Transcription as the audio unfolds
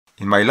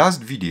In my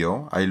last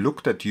video, I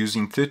looked at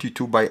using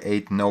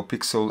 32x8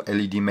 NeoPixel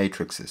LED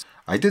matrices.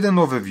 I did an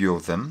overview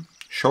of them,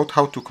 showed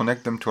how to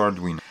connect them to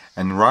Arduino,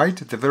 and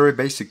write the very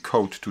basic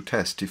code to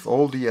test if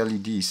all the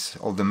LEDs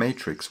of the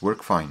matrix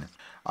work fine.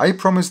 I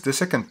promised the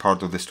second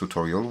part of this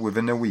tutorial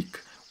within a week,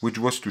 which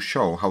was to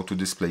show how to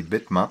display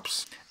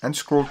bitmaps and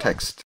scroll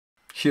text.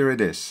 Here it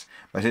is,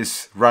 but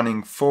it's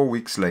running 4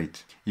 weeks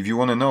late. If you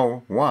want to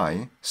know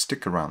why,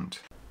 stick around.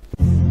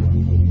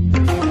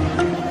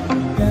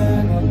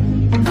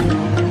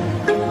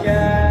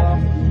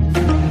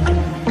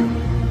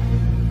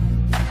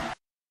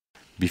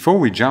 Before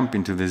we jump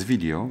into this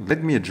video,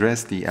 let me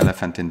address the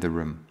elephant in the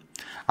room.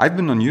 I've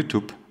been on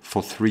YouTube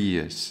for 3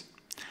 years,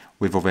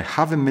 with over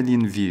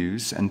 500,000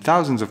 views and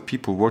thousands of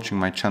people watching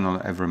my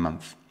channel every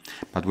month.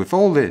 But with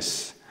all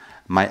this,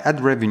 my ad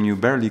revenue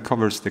barely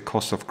covers the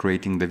cost of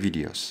creating the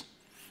videos.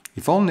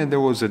 If only there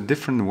was a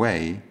different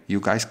way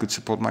you guys could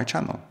support my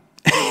channel.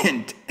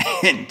 Hint,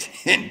 hint,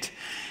 hint.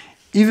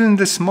 Even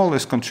the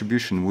smallest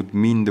contribution would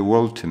mean the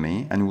world to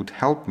me and would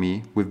help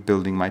me with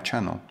building my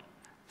channel.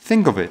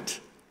 Think of it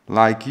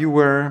like you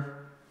were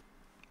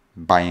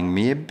buying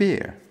me a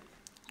beer.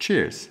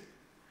 Cheers.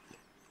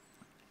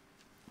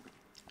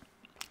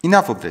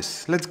 Enough of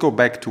this. Let's go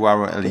back to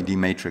our LED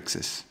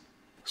matrices.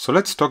 So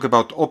let's talk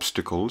about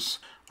obstacles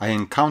I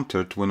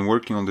encountered when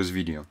working on this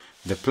video.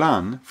 The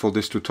plan for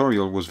this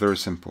tutorial was very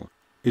simple.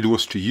 It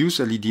was to use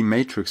LED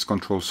matrix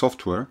control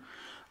software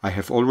I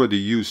have already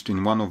used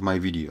in one of my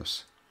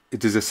videos.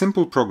 It is a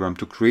simple program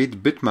to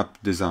create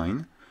bitmap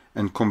design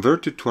and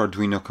convert it to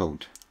Arduino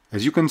code.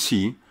 As you can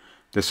see,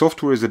 the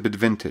software is a bit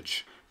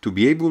vintage. To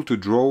be able to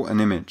draw an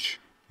image,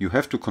 you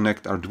have to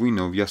connect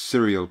Arduino via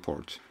serial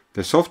port.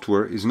 The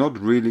software is not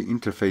really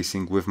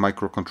interfacing with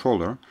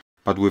microcontroller,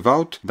 but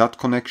without that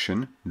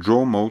connection,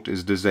 draw mode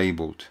is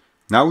disabled.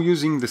 Now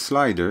using the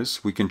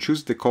sliders, we can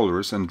choose the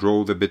colors and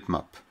draw the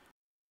bitmap.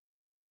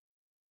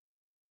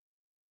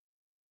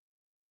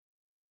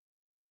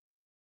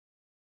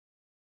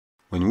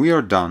 When we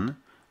are done,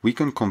 we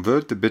can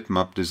convert the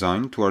bitmap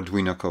design to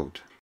Arduino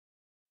code.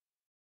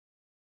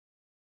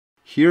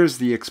 Here is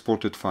the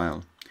exported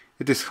file.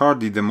 It is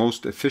hardly the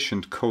most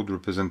efficient code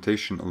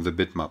representation of the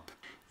bitmap.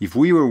 If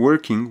we were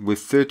working with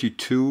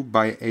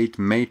 32x8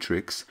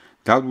 matrix,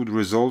 that would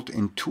result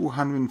in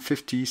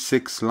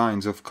 256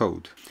 lines of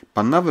code.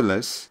 But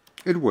nevertheless,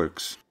 it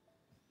works.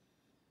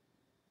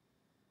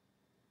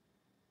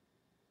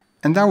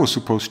 And that was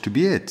supposed to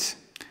be it.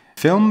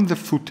 Film the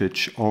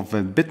footage of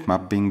a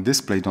bitmap being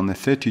displayed on a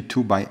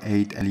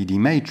 32x8 LED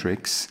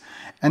matrix,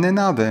 and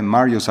another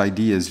Mario's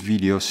Ideas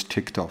videos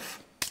ticked off.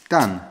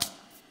 Done.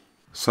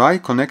 So I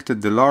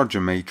connected the larger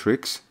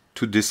matrix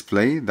to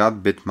display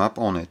that bitmap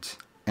on it,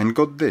 and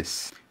got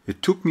this.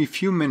 It took me a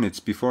few minutes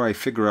before I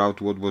figured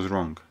out what was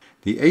wrong.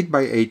 The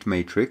 8x8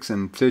 matrix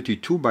and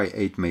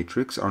 32x8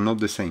 matrix are not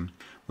the same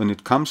when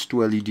it comes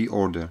to LED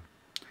order.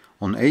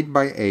 On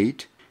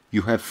 8x8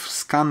 you have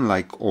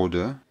scan-like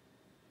order,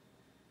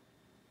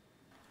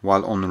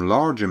 while on a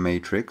larger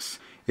matrix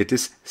it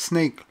is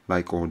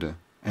snake-like order.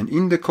 And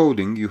in the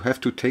coding you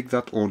have to take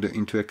that order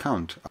into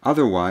account,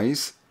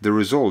 otherwise the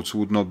results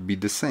would not be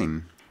the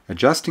same.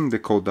 Adjusting the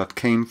code that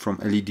came from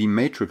LED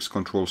matrix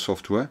control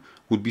software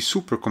would be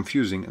super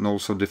confusing and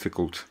also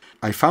difficult.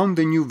 I found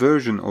the new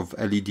version of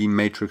LED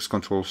matrix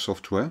control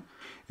software.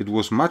 It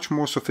was much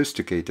more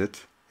sophisticated.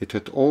 It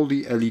had all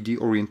the LED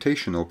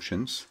orientation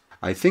options.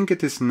 I think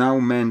it is now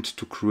meant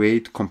to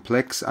create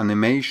complex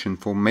animation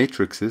for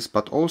matrices,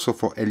 but also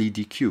for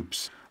LED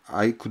cubes.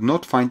 I could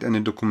not find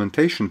any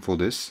documentation for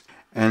this,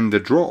 and the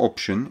draw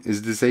option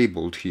is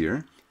disabled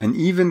here, and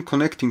even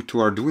connecting to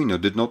Arduino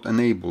did not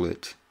enable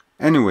it.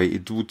 Anyway,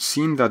 it would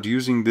seem that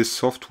using this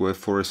software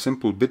for a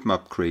simple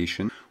bitmap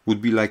creation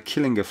would be like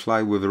killing a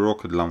fly with a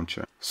rocket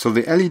launcher. So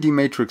the LED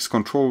matrix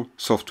control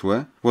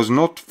software was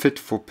not fit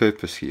for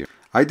purpose here.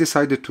 I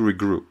decided to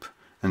regroup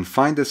and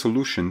find a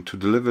solution to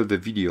deliver the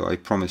video I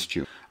promised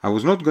you. I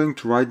was not going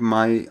to write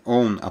my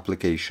own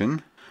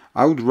application.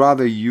 I would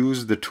rather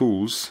use the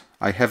tools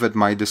I have at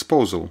my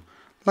disposal,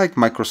 like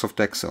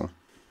Microsoft Excel.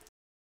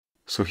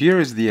 So here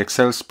is the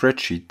Excel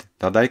spreadsheet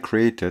that I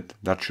created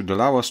that should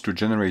allow us to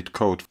generate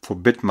code for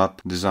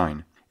bitmap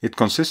design. It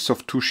consists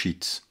of 2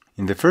 sheets.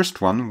 In the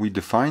first one we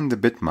define the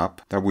bitmap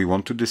that we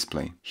want to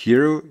display.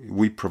 Here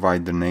we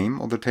provide the name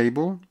of the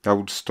table that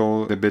would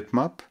store the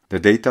bitmap, the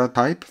data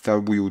type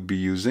that we would be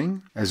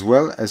using, as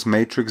well as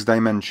matrix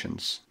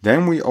dimensions.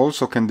 Then we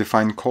also can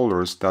define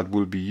colors that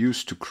will be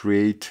used to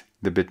create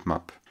the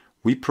bitmap.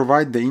 We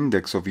provide the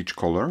index of each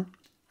color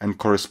and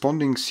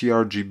corresponding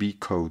sRGB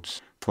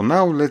codes. For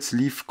now, let's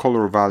leave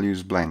color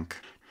values blank.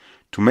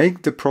 To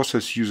make the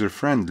process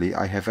user-friendly,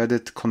 I have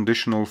added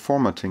conditional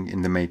formatting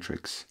in the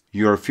matrix.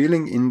 You are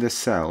filling in the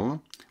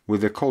cell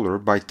with the color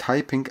by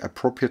typing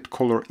appropriate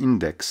color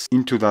index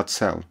into that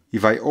cell.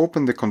 If I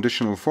open the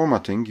conditional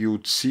formatting, you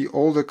would see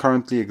all the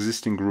currently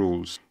existing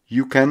rules.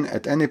 You can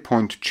at any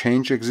point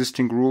change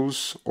existing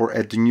rules or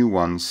add new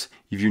ones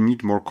if you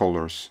need more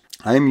colors.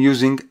 I am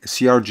using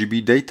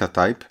sRGB data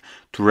type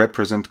to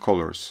represent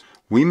colors.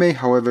 We may,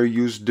 however,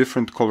 use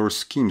different color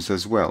schemes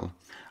as well.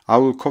 I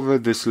will cover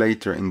this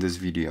later in this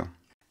video.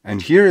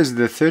 And here is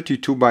the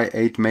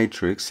 32x8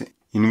 matrix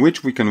in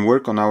which we can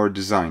work on our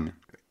design.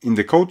 In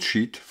the code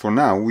sheet, for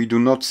now, we do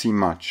not see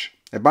much.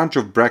 A bunch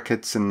of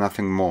brackets and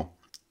nothing more.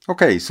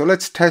 Okay, so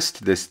let's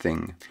test this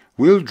thing.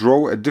 We'll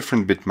draw a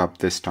different bitmap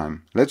this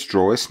time. Let's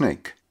draw a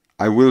snake.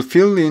 I will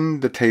fill in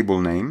the table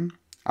name.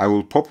 I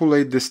will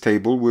populate this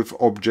table with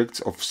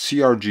objects of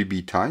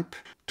sRGB type.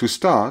 To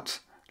start,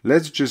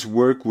 let's just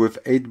work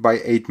with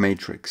 8x8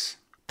 matrix.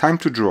 Time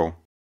to draw.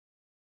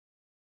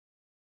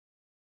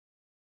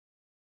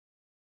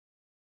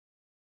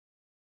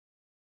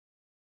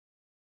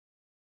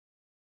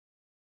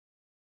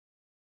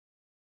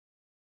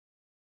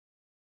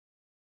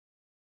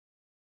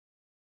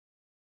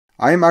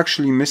 I am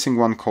actually missing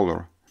one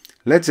color.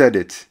 Let's add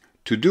it.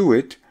 To do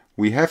it,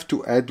 we have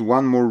to add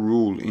one more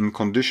rule in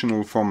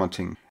conditional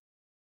formatting.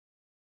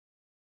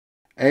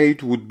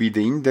 8 would be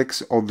the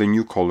index of the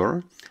new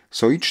color,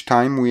 so each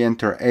time we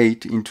enter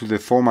 8 into the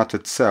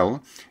formatted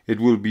cell,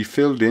 it will be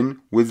filled in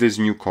with this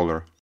new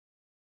color.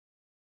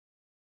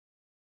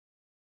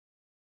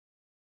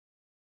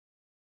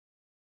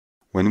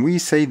 When we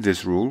save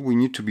this rule, we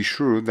need to be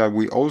sure that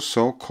we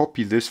also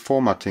copy this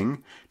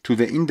formatting to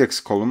the index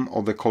column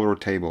of the color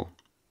table.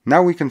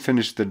 Now we can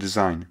finish the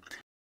design.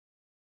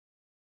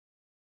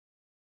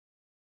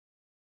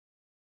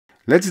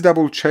 Let's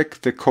double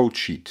check the code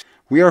sheet.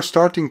 We are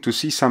starting to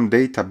see some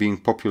data being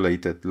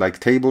populated, like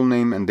table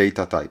name and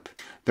data type.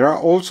 There are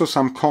also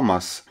some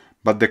commas,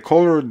 but the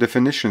color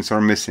definitions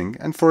are missing,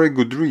 and for a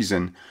good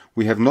reason.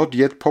 We have not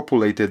yet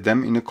populated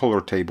them in a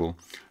color table.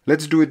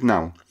 Let's do it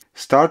now.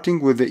 Starting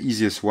with the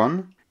easiest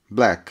one,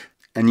 black,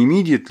 and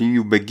immediately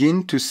you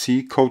begin to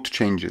see code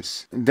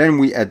changes. Then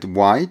we add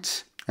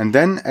white, and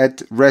then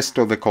add rest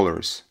of the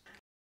colors.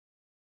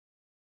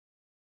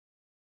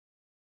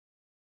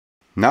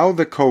 Now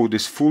the code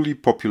is fully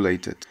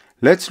populated.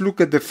 Let's look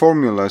at the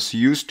formulas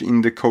used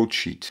in the code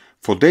sheet.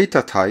 For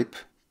data type,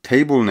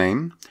 table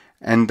name,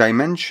 and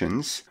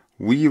dimensions,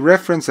 we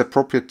reference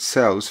appropriate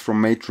cells from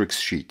matrix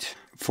sheet.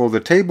 For the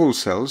table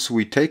cells,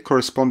 we take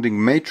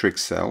corresponding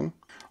matrix cell.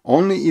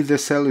 Only if the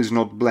cell is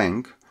not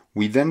blank,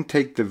 we then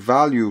take the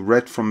value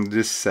read from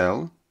this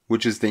cell,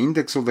 which is the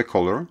index of the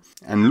color,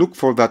 and look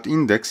for that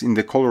index in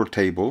the color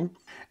table,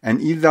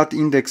 and if that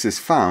index is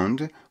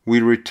found, we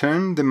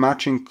return the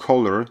matching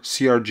color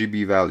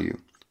sRGB value.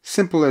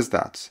 Simple as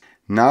that.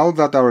 Now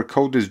that our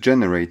code is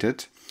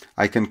generated,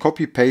 I can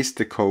copy-paste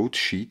the code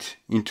sheet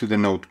into the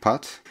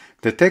notepad.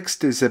 The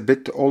text is a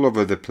bit all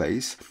over the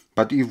place,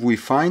 but if we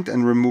find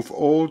and remove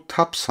all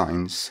tab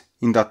signs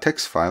in that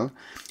text file,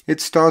 it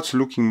starts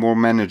looking more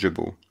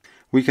manageable.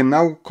 We can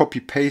now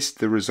copy-paste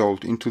the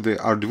result into the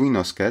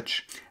Arduino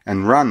sketch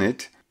and run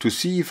it to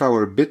see if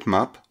our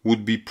bitmap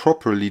would be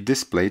properly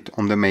displayed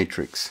on the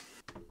matrix.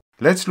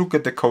 Let's look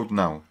at the code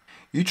now.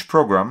 Each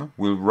program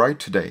we'll write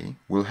today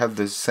will have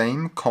the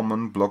same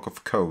common block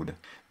of code.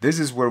 This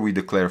is where we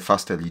declare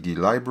fast LED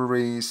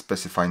library,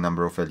 specify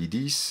number of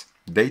LEDs,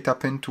 data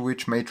pin to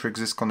which matrix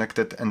is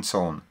connected, and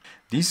so on.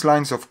 These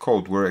lines of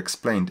code were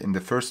explained in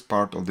the first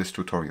part of this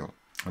tutorial.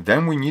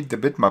 Then we need the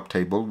bitmap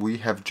table we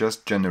have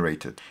just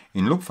generated.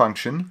 In loop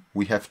function,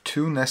 we have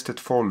two nested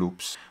for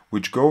loops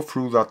which go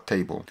through that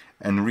table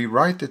and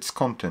rewrite its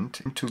content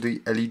into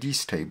the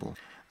LEDs table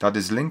that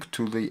is linked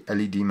to the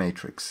LED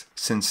matrix.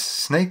 Since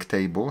snake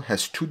table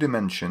has two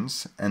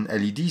dimensions and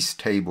LEDs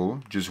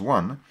table just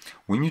one,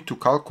 we need to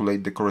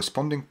calculate the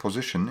corresponding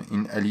position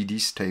in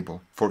LEDs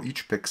table for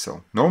each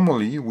pixel.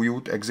 Normally we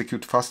would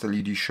execute fast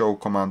LED show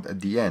command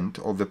at the end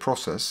of the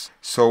process,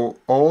 so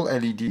all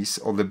LEDs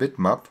of the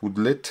bitmap would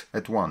lit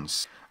at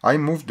once. I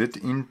moved it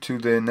into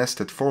the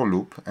nested for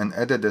loop and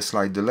added a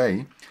slight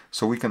delay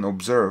so we can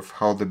observe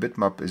how the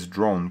bitmap is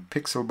drawn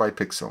pixel by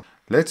pixel.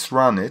 Let's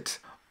run it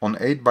on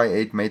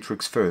 8x8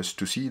 matrix first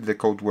to see if the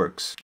code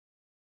works.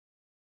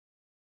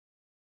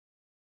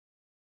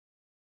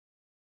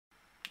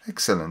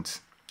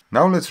 Excellent.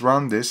 Now let's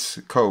run this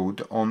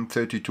code on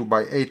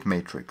 32x8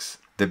 matrix.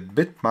 The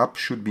bitmap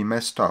should be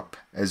messed up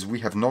as we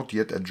have not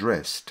yet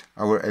addressed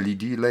our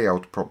LED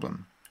layout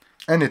problem.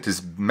 And it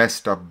is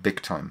messed up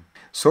big time.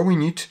 So we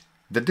need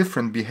the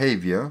different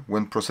behavior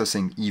when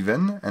processing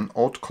even and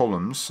odd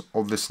columns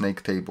of the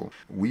snake table.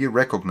 We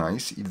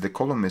recognize if the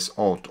column is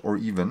odd or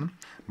even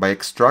by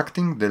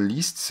extracting the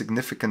least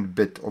significant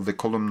bit of the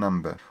column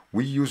number.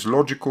 We use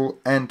logical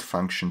AND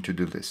function to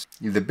do this.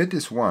 If the bit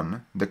is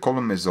 1, the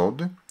column is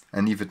odd,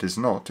 and if it is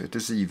not, it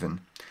is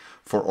even.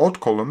 For odd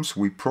columns,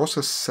 we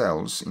process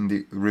cells in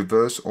the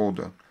reverse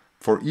order.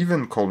 For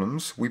even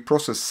columns, we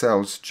process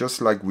cells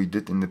just like we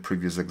did in the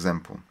previous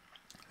example.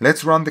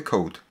 Let's run the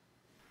code.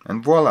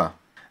 And voila!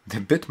 The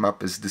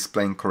bitmap is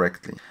displaying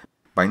correctly.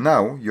 By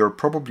now, you're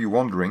probably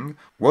wondering,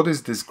 what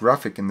is this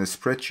graphic in the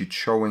spreadsheet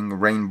showing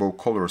rainbow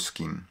color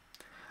scheme?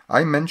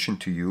 I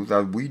mentioned to you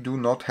that we do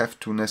not have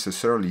to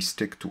necessarily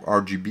stick to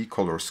RGB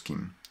color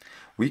scheme.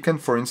 We can,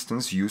 for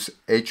instance, use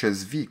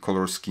HSV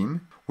color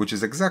scheme, which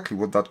is exactly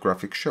what that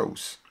graphic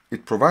shows.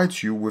 It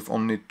provides you with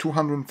only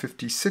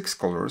 256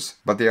 colors,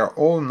 but they are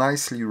all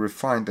nicely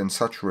refined and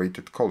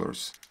saturated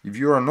colors. If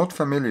you are not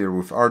familiar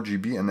with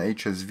RGB and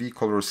HSV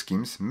color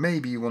schemes,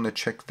 maybe you want to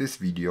check this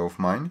video of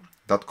mine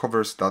that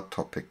covers that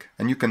topic.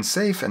 And you can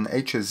save an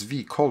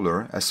HSV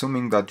color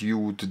assuming that you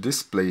would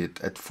display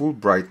it at full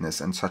brightness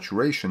and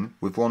saturation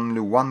with only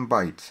 1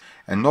 byte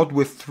and not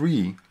with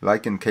 3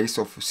 like in case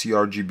of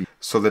CRGB.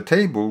 So the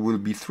table will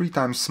be 3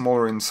 times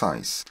smaller in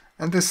size.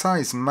 And the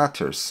size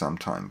matters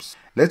sometimes.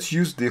 Let's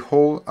use the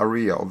whole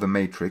area of the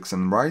matrix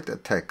and write a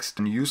text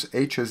and use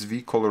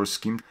HSV color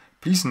scheme.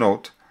 Please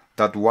note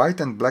that white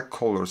and black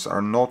colors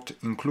are not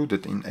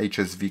included in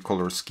HSV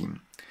color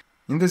scheme.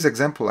 In this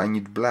example I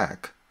need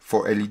black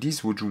for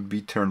LEDs which would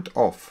be turned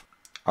off.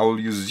 I will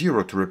use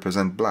 0 to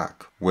represent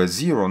black, where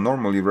 0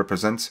 normally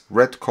represents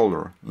red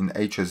color in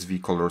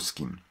HSV color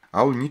scheme.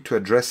 I will need to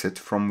address it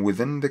from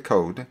within the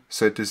code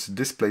so it is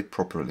displayed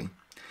properly.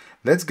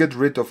 Let's get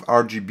rid of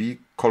RGB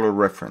color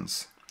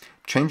reference.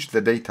 Change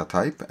the data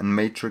type and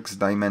matrix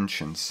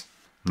dimensions.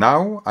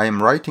 Now I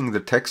am writing the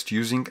text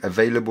using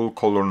available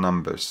color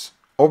numbers.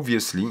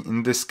 Obviously,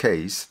 in this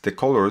case, the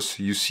colors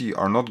you see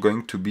are not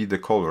going to be the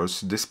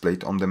colors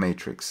displayed on the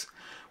matrix.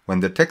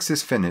 When the text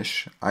is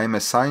finished, I am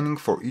assigning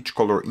for each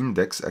color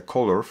index a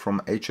color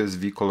from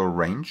HSV color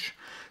range,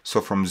 so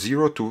from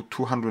 0 to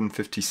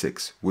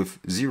 256, with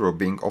 0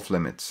 being off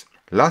limits.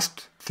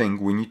 Last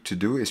thing we need to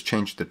do is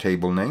change the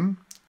table name.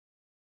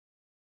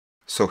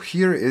 So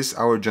here is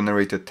our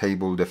generated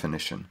table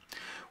definition.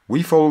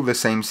 We follow the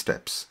same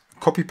steps.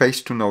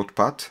 Copy-paste to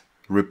Notepad,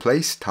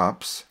 replace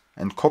tabs,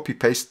 and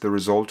copy-paste the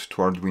result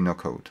to Arduino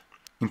code.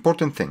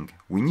 Important thing,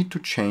 we need to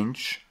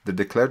change the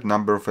declared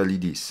number of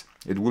LEDs.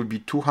 It will be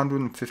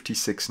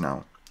 256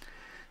 now.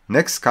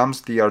 Next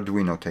comes the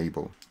Arduino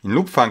table. In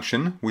loop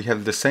function, we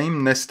have the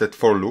same nested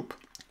for loop,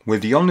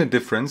 with the only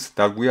difference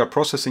that we are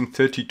processing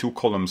 32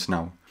 columns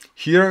now.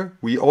 Here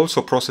we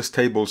also process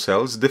table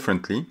cells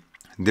differently,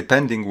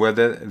 depending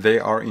whether they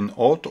are in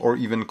odd or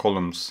even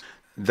columns.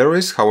 There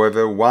is,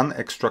 however, one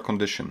extra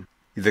condition.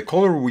 If the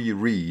color we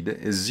read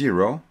is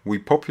 0, we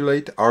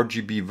populate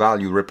RGB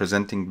value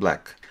representing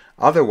black.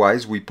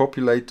 Otherwise, we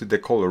populate the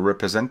color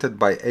represented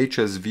by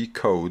HSV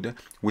code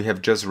we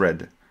have just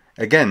read.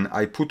 Again,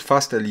 I put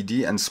fast LED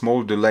and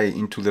small delay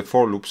into the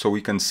for loop so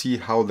we can see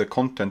how the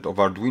content of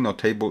Arduino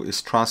table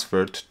is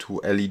transferred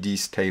to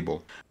LED's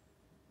table.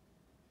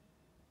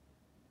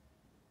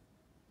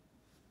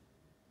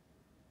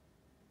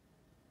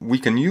 We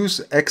can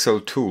use Excel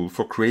tool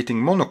for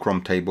creating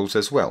monochrome tables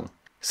as well.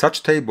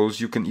 Such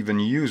tables you can even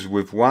use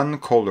with one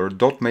color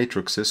dot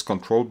matrices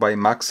controlled by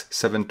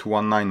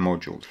MAX7219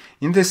 module.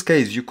 In this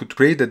case, you could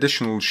create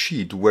additional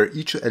sheet where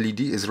each LED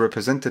is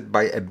represented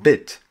by a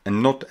bit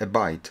and not a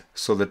byte,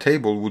 so the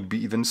table would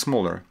be even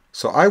smaller.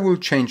 So I will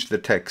change the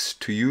text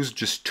to use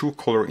just 2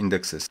 color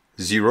indexes,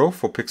 0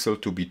 for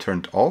pixel to be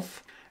turned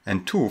off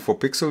and 2 for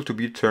pixel to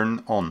be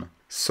turned on.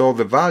 So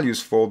the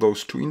values for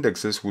those 2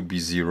 indexes would be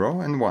 0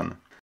 and 1.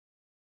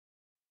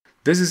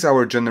 This is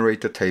our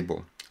generated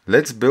table.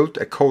 Let's build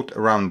a code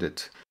around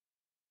it.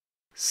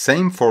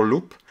 Same for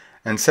loop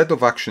and set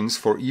of actions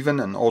for even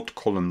and odd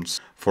columns.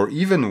 For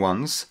even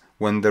ones,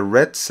 when the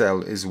red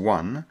cell is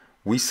 1,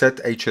 we set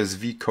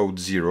HSV code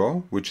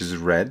 0, which is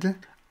red,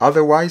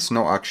 otherwise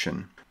no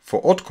action.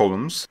 For odd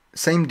columns,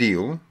 same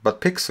deal,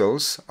 but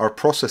pixels are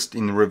processed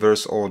in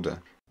reverse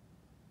order.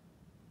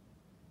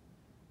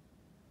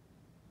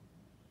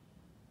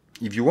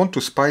 If you want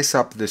to spice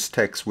up this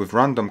text with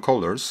random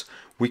colors,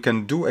 we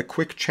can do a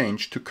quick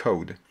change to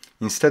code.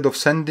 Instead of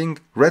sending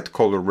red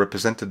color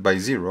represented by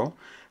 0,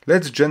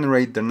 let's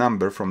generate the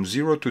number from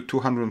 0 to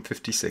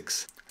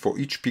 256 for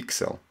each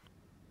pixel.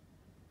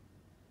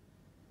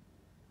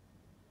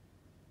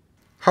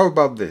 How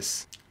about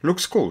this?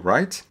 Looks cool,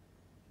 right?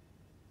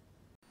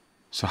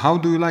 So how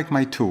do you like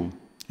my tool?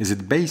 Is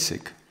it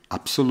basic?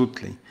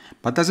 Absolutely.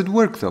 But does it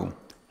work though?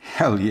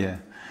 Hell yeah!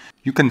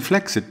 You can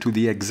flex it to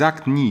the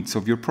exact needs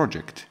of your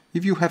project.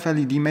 If you have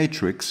LED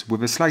matrix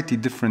with a slightly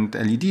different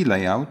LED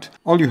layout,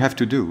 all you have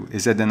to do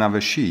is add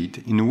another sheet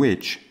in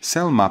which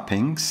cell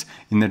mappings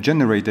in the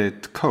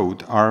generated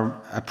code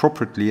are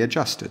appropriately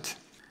adjusted.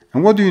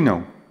 And what do you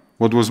know?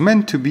 What was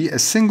meant to be a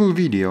single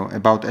video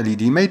about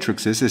LED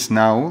matrices is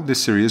now the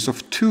series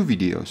of 2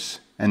 videos,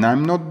 and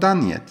I'm not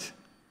done yet.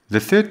 The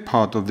third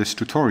part of this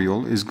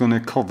tutorial is gonna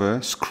cover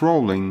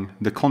scrolling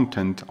the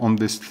content on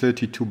this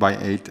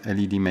 32x8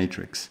 LED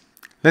matrix.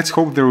 Let's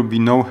hope there will be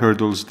no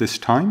hurdles this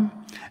time,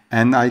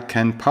 and I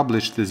can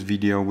publish this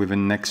video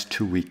within the next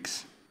 2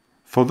 weeks.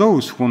 For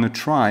those who want to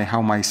try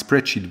how my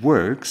spreadsheet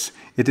works,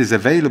 it is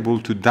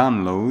available to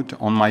download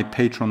on my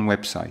Patreon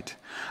website.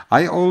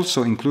 I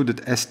also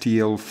included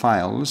STL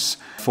files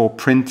for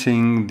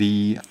printing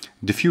the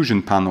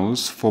diffusion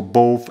panels for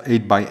both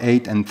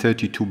 8x8 and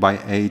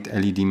 32x8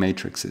 LED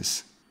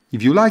matrices.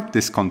 If you like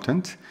this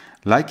content,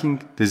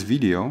 liking this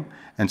video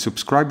and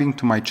subscribing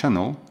to my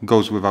channel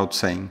goes without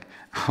saying.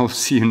 I'll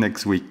see you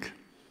next week.